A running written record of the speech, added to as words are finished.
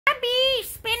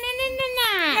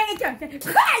It's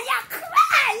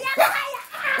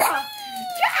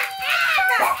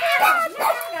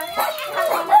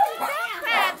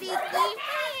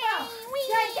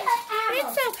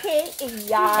okay.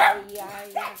 Yeah.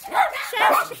 Shut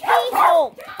your pee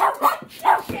hole.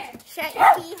 Shut your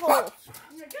pee hole.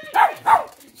 Shut your pie hole.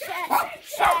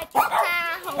 Shut your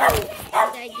pie hole.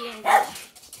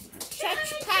 Shut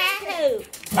your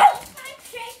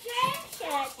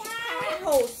pie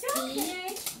hole,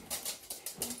 Steve.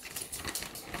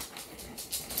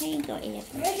 Here you go, Ed. Here you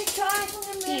go,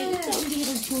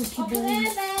 little Georgie boy.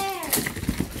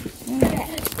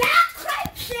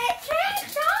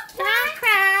 Don't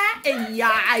cry.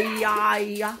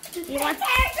 Yeah. You want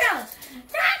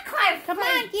Come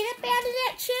on, get up out of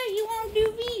that chair. You want to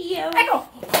do video. I go,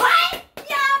 what?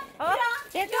 Oh,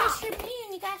 there goes your view.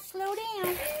 You got to slow down. No,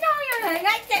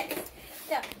 like that.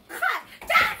 Don't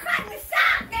cut me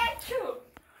sound there too.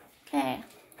 Okay.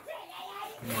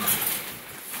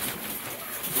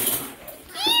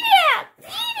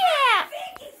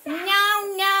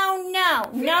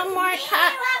 No more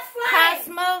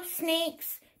Cosmo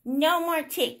Sneaks. No more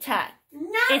TikTok.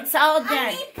 No, it's all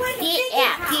done.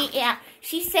 Get out.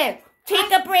 She said,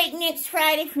 take a break next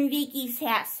Friday from Vicky's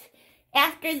house.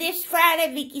 After this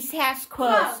Friday, Vicky's house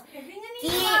closed.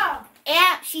 Get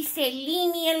out. She said,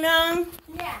 leave me alone.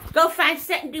 Yeah. Go find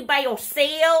something to do by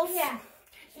yourselves. Yeah.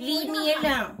 Leave me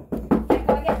alone.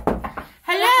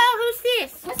 Hello, who's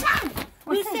this? What's that?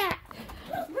 Who's that?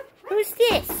 Who's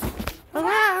this?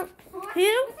 Hello?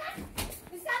 Who?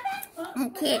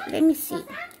 Okay, let me see. Okay,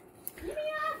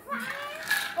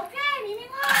 leave me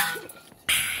alone.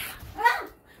 Hello,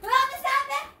 Miss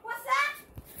Alvin? What's up?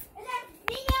 Is that leave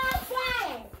me alone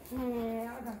Friday?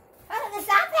 Hello, Miss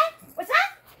Alvin? What's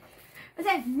up? Is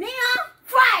that leave me alone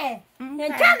Friday? And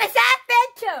tell Miss Alvin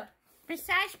too.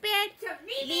 Massage bed?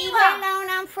 Leave her alone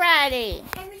on Friday.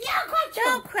 And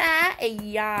Don't cry.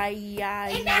 Yeah.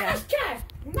 And that was good.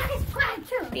 Marcus crying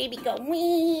too. Baby go,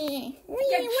 wee.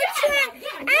 What's wrong?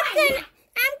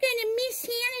 I'm gonna miss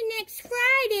Hannah next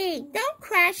Friday. Don't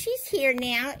cry, she's here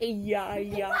now.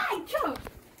 Yeah. Mine too.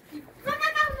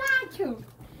 Mine too.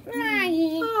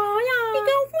 Ryan. Oh no. You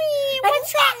go, wee.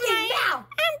 What's wrong, Ryan?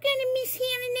 I'm gonna miss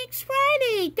Hannah next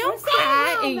Friday. Don't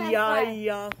cry.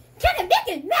 Yeah. Tell the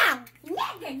Mickey Mouse.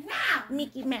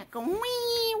 Mickey Mouse go,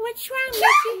 wee. What's wrong,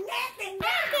 Mickey? I'm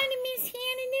I'm gonna miss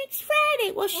Hannah next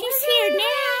Friday. Well, she's here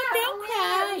now. Don't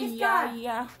cry.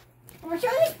 Yeah. We'll show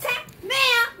this tap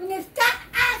mail when it's stuck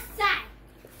outside.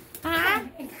 Huh?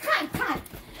 Cut.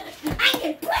 I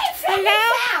can play Hello?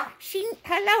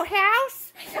 Hello,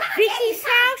 house? Vicky's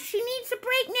house? She needs a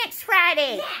break next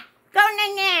Friday. Yeah. Go,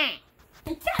 Nana.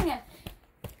 I'm telling you.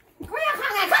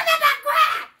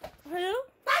 Who?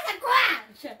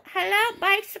 Hello,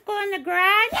 bicycle in the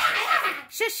garage? Yeah.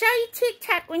 She'll show you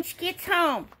TikTok when she gets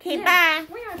home. Okay, bye.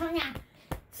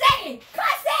 Say it.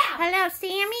 Cuss out. Hello,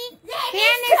 Sammy? Yeah,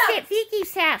 Hannah's at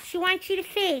Vicky's house. She wants you to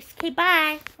face. Okay,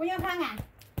 bye.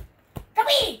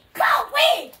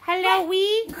 Hello,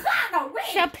 Wee.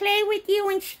 She'll play with you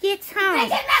when she gets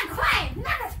home.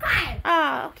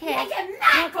 Oh, okay.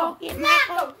 Go get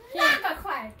Michael.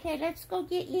 Okay, let's go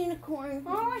get Unicorn.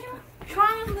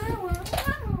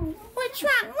 What's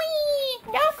wrong? Wee.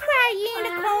 Don't cry,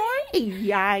 Unicorn.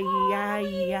 Yeah.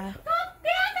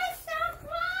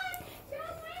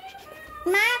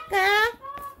 Michael.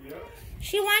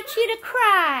 She wants you to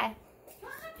cry.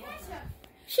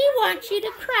 She wants you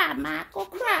to cry, Michael.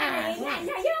 Cry.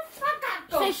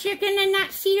 Says you're going to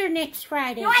not see her next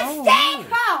Friday. Oh,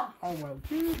 well,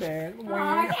 too bad.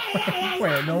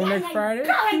 Well, no next Friday.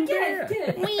 Too bad.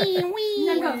 Wee.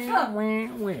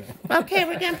 Okay,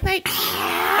 we're going to play. Okay.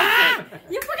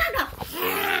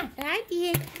 I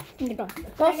did. Go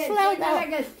slow, though.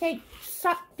 Okay,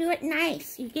 do it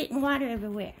nice. You're getting water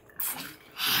everywhere.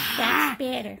 That's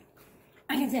better.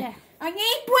 I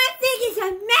need one thing is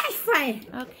a mash fire.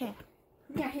 Okay.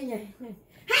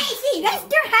 Hazy, let's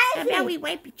do How hazy. about we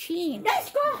wipe your chin? Let's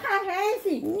go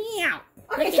hazy. Meow.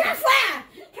 Okay, turn fire.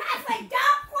 Don't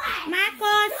quiet.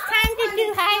 Michael, it's time to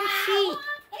do hide and seek.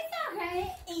 It's okay.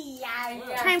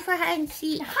 Time for hide and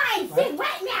seek. Hide, sit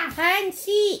right now. Hide and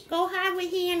seek. Go hide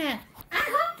with Hannah. I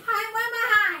hope hide where my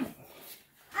hide.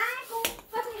 I go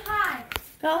fucking hide.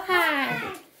 Go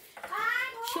hide.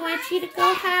 She wants you to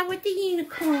go hide with the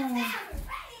unicorn.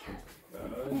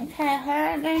 Okay,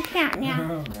 I'm going to count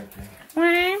now.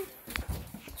 1,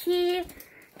 2,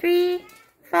 3,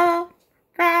 4,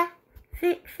 5,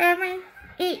 6, 7,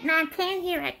 8, 9, 10.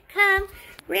 Here I come.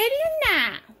 Ready or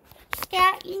not?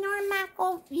 Scout, you know where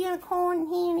Michael, Unicorn, and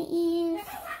Hannah is?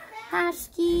 Hi,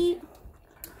 Skeet.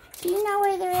 Do you know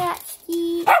where they're at,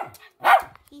 Skeet?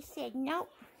 He said, nope.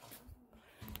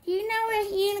 Do you know where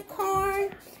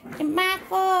Unicorn and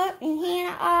Michael and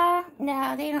Hannah are?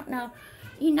 No, they don't know.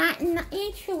 You're not in the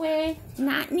entryway,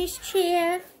 not in this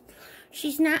chair.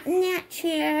 She's not in that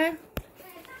chair.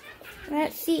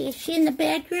 Let's see, is she in the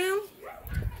bedroom?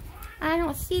 I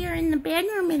don't see her in the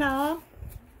bedroom at all.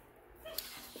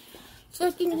 Let's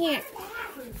look in here.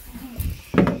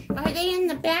 Are they in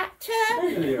the bathtub?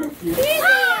 That's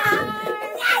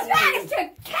right, it's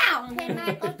a cow. Okay,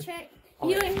 Michael,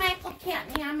 you and Michael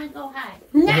count me. I'm going to go hide.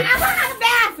 No, I'm behind the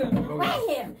bathroom. Wait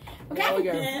here. Okay? Oh,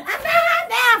 yeah. I'm behind the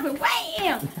bathroom. Wait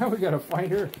here. Now we gotta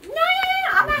find her. No.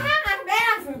 I'm behind the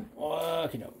bathroom.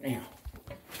 Okay, no, now.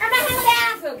 I'm behind the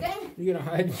bathroom, okay? You gonna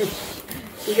hide?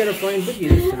 We gotta find Vicky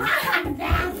this I'm time. behind the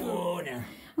bathroom. Oh, now.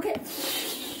 Okay.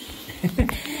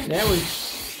 Now we.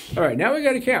 All right, now we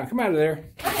gotta count. Come out of there.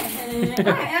 Okay,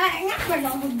 now we're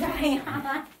going to die.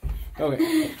 Okay.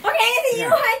 Okay, you Yeah.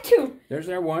 hide too. There's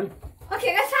our 1,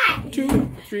 Okay, let's hide.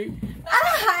 2, 3, I'm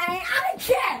hiding. I'm a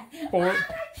chair. 4, I'm a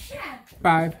chair.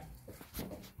 5,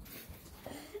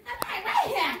 I'm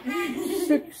right here.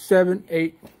 6, 7,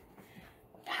 8.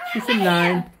 It's a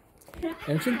 9. And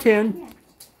it's a 10.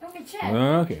 I'm a chair.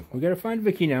 Okay, we gotta find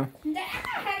Vicky now. I'm a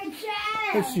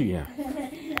chair. Let's see now.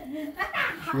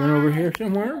 She went over here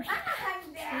somewhere.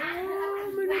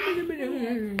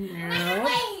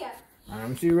 I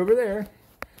don't see her over there.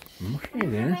 Okay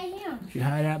then. She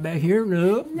hide out back here?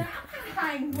 No. No,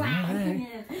 I'm right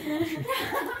here.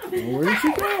 Well, where did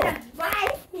she go?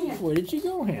 Right here. Where did she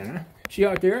go, Hannah? She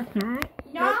out there? Hmm?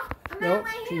 No, I'm Nope,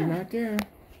 right she's here. not there.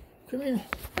 Come here.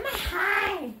 I'm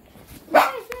high.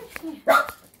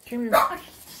 Come here.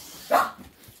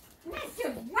 Mr.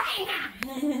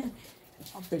 Rainer.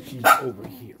 I'll bet she's over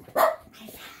here. I'm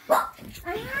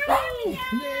hiding.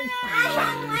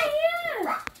 I'm right here.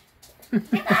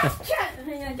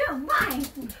 Don't mind.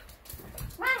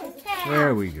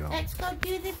 There we go. Let's go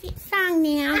do the song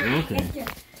now. Okay.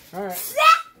 All right. Set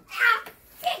up.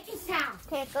 Take this out.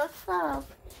 Okay, go slow.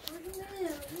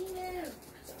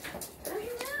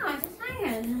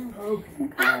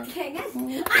 Okay, that's, I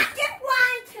just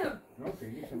want to.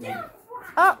 Okay.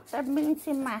 Oh, that means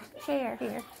in my chair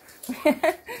here.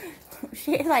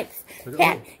 She likes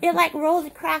it like rolls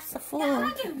across the floor.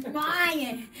 I'm just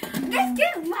lying. Let's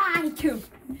get mine too.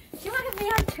 You want to be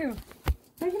on too?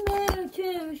 There's a man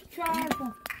too. It's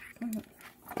tribal.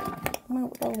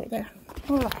 Move it over there.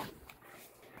 Hold on.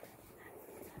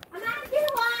 I'm not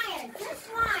just lying. Just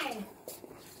lying.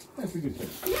 That's a good thing.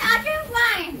 Yeah, I'm just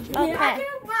lying. Okay. Yeah, I'm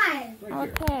just lying.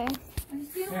 Right there. Okay. I'm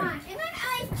just lying. And then I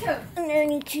too. And there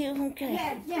you two. Okay.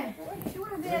 Yeah. You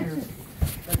want to be on too?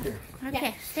 Right there.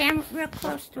 Okay. Stand real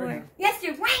close to her. Yes,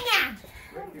 you're right now.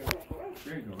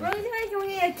 There you go. What are you doing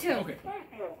here too? Okay.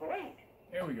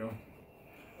 There we go.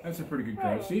 That's a pretty good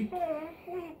crowd. See?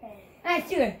 Let's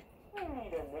do it.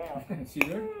 See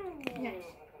there?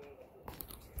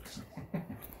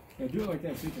 Yeah, do it like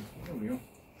that. So you can. There we go.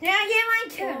 Yeah, I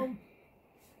get mine too.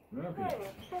 Okay.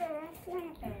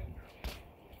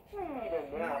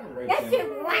 Let's do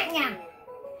it right now.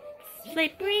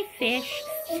 Slippery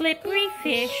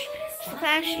fish,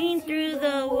 splashing through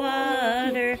the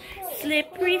water.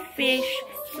 Slippery fish,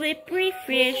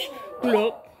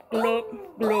 glop, glop,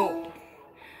 glop.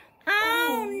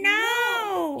 Oh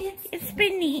no! It's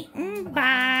been eaten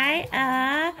by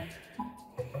a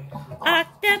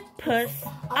octopus,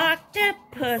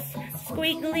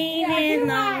 squiggling in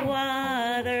the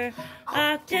water.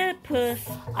 Octopus,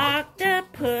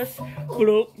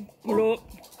 glop, glop,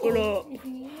 glop.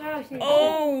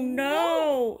 Oh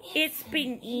no, it's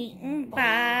been eaten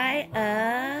by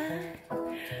a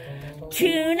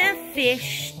tuna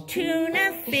fish,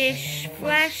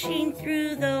 flashing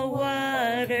through the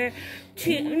water.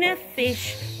 Tuna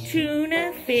fish,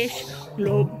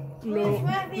 glop, glop,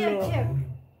 glop.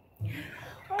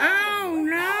 Oh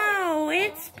no,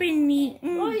 it's been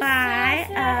eaten by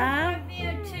a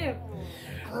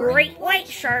great white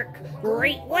shark,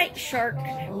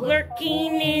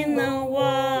 lurking in the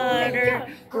water.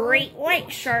 Great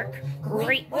white shark,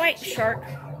 glop,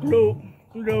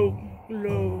 glop,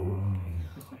 glop.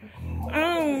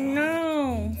 Oh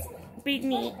no,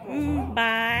 been eaten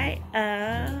by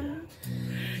a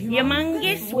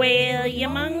humongous whale,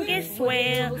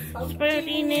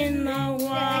 spurting in the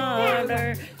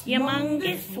water.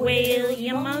 Humongous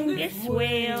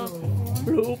whale,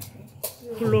 glop,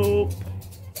 glop.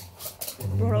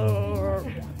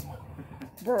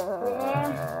 Brr.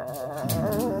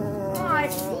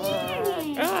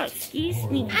 Oh, excuse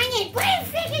me. I need brain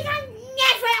figures on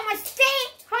that's where I'm gonna stay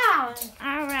home.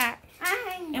 All right.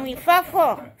 And we fall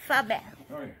back.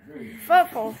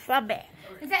 Fuffle, fubbe.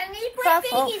 Is that me put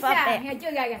Fuffle, Vicky's fubbe. down? Here,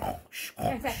 do that.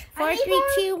 4, 3,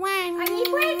 2, 1. I need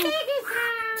put Vicky's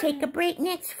down. Take a break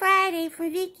next Friday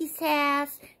from Vicky's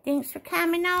house. Thanks for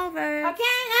coming over. Okay,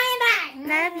 love you.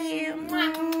 Love you.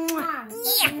 Mwah.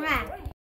 Mwah.